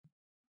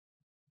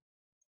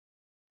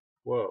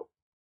Whoa,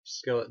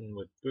 skeleton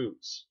with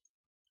boots.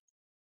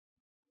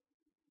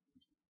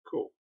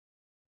 Cool.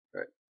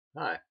 Alright.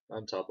 Hi,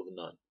 I'm Top of the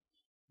Nun,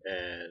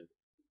 and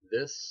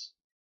this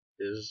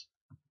is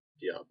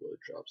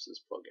DiabloDrops'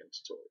 plugin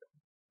tutorial.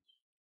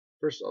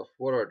 First off,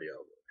 what are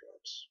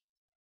DiabloDrops?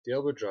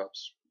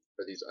 DiabloDrops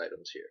are these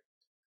items here.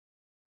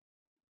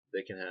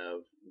 They can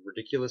have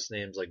ridiculous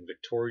names like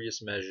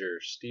Victorious Measure,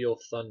 Steel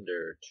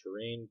Thunder,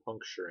 Terrain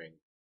Puncturing,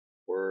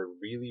 or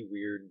really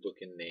weird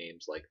looking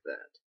names like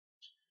that.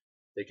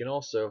 They can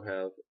also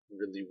have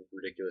really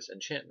ridiculous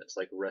enchantments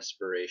like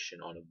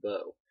Respiration on a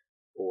bow,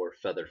 or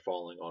Feather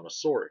Falling on a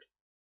sword.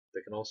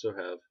 They can also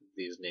have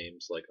these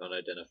names like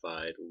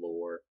Unidentified,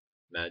 Lore,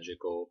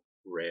 Magical,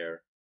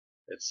 Rare,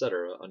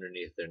 etc.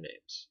 underneath their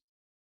names.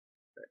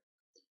 Okay.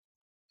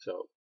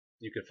 So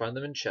you can find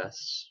them in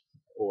chests,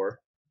 or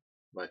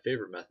my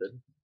favorite method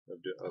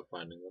of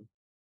finding them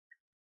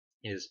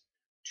is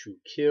to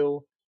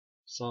kill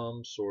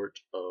some sort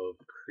of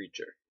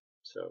creature.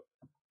 So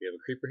we have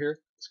a creeper here,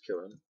 let's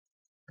kill him,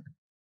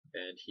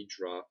 and he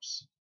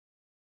drops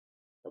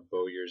a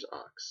Bowyer's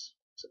Ox.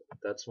 So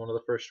that's one of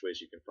the first ways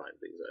you can find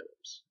these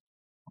items.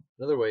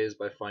 Another way is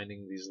by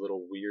finding these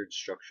little weird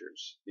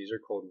structures. These are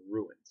called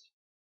ruins.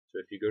 So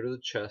if you go to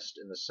the chest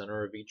in the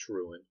center of each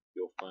ruin,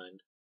 you'll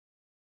find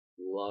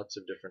lots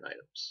of different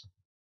items.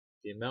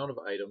 The amount of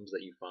items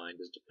that you find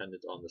is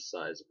dependent on the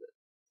size of it.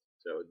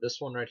 So this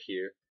one right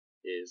here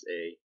is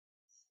a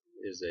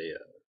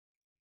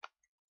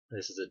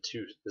this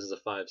is a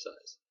 5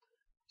 size.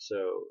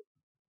 So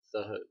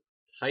the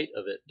height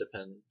of it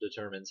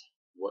determines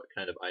what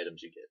kind of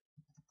items you get.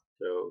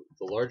 So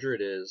the larger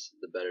it is,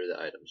 the better the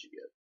items you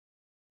get.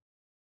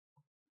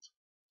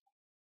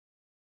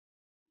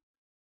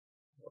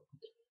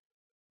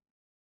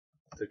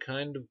 The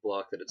kind of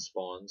block that it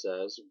spawns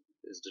as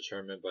is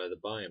determined by the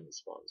biome it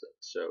spawns in.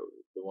 So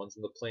the ones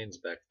in the plains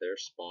back there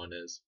spawn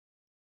as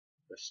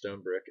a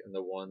stone brick, and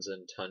the ones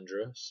in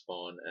tundra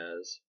spawn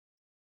as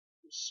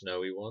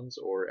snowy ones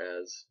or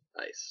as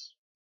ice.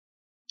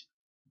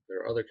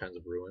 There are other kinds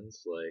of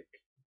ruins, like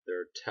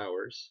there are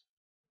towers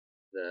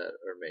that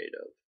are made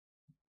of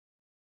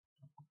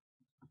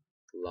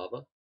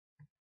lava,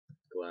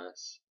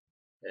 glass,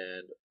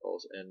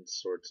 and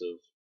sorts of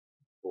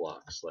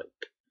blocks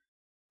like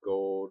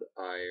gold,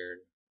 iron,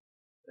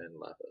 and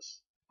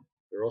lapis.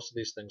 There are also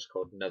these things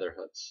called nether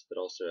huts that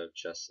also have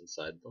chests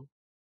inside them,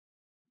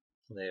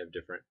 and they have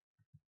different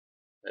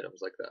items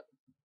like that.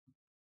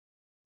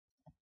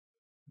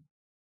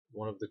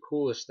 One of the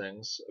coolest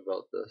things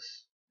about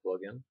this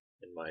plugin,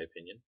 in my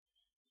opinion,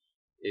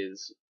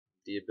 is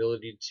the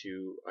ability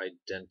to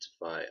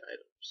identify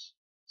items.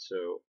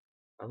 So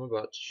I'm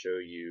about to show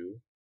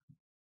you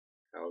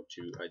how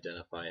to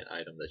identify an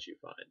item that you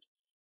find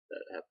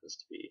that happens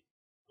to be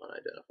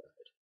unidentified.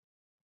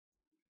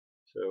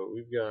 So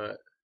we've got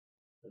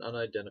an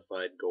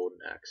unidentified golden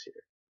axe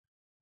here.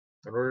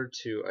 In order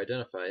to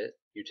identify it,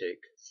 you take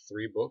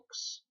 3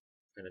 books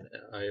and an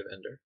Eye of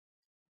Ender,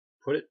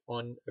 put it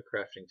on a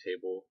crafting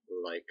table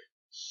like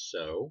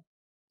so,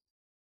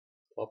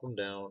 plop them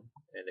down,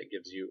 and it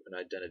gives you an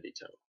identity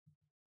tome.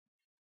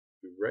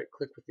 You right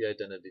click with the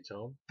identity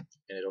tome,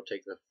 and it'll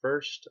take the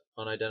first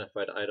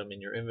unidentified item in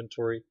your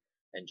inventory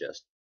and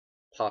just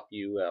pop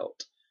you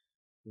out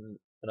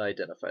an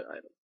identified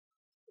item.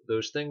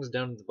 Those things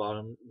down at the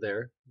bottom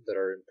there that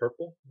are in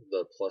purple,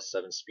 the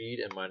 +7 speed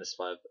and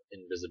 -5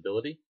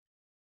 invisibility,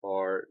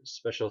 are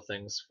special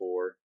things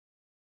for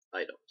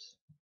items.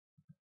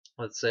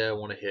 Let's say I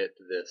want to hit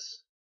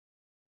this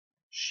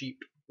sheep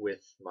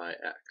with my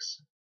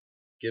axe.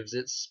 Gives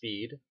it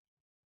speed,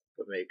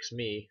 but makes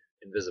me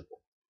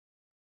invisible.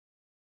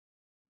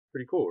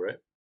 Pretty cool, right?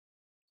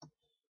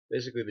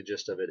 Basically the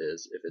gist of it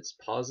is, if it's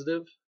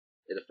positive,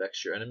 it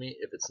affects your enemy.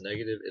 If it's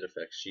negative, it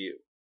affects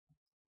you.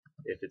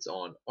 If it's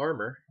on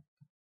armor,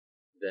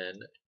 then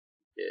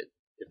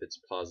if it's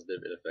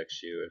positive, it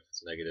affects you. If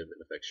it's negative,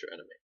 it affects your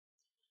enemy.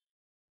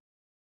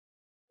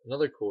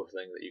 Another cool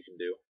thing that you can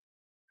do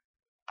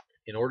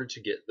in order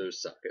to get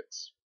those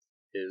sockets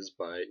is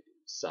by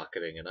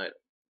socketing an item.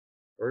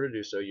 In order to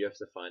do so, you have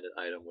to find an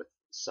item with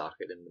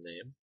socket in the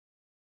name,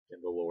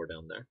 in the lore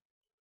down there,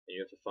 and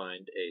you have to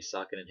find a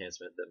socket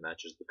enhancement that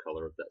matches the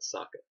color of that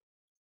socket.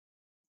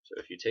 So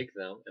if you take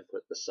them and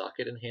put the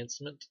socket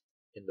enhancement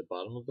in the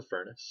bottom of the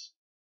furnace,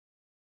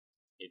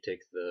 you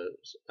take the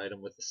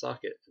item with the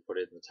socket and put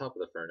it in the top of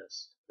the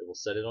furnace, it will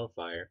set it on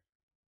fire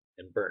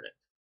and burn it.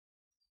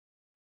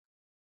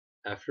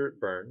 After it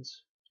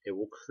burns, it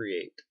will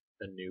create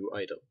a new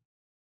item,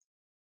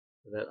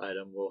 and that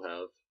item will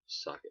have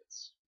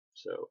sockets.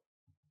 So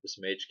this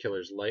Mage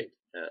Killer's Light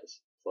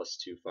has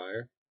 +2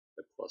 fire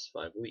and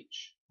 +5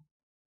 leech.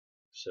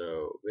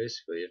 So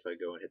basically, if I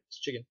go and hit this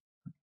chicken,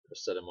 it'll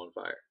set him on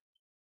fire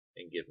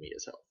and give me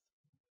his health.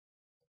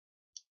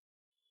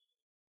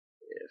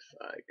 If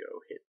I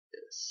go hit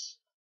this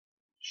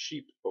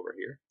sheep over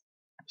here,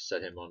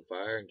 set him on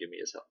fire and give me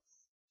his health.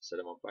 Set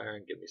him on fire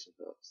and give me some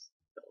health.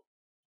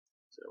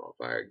 Set him on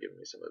fire and give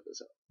me some of his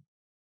health.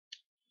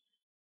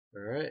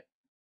 Alright.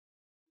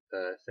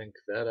 I think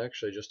that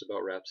actually just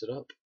about wraps it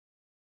up.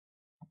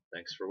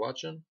 Thanks for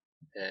watching,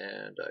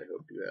 and I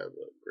hope you have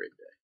a great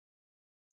day.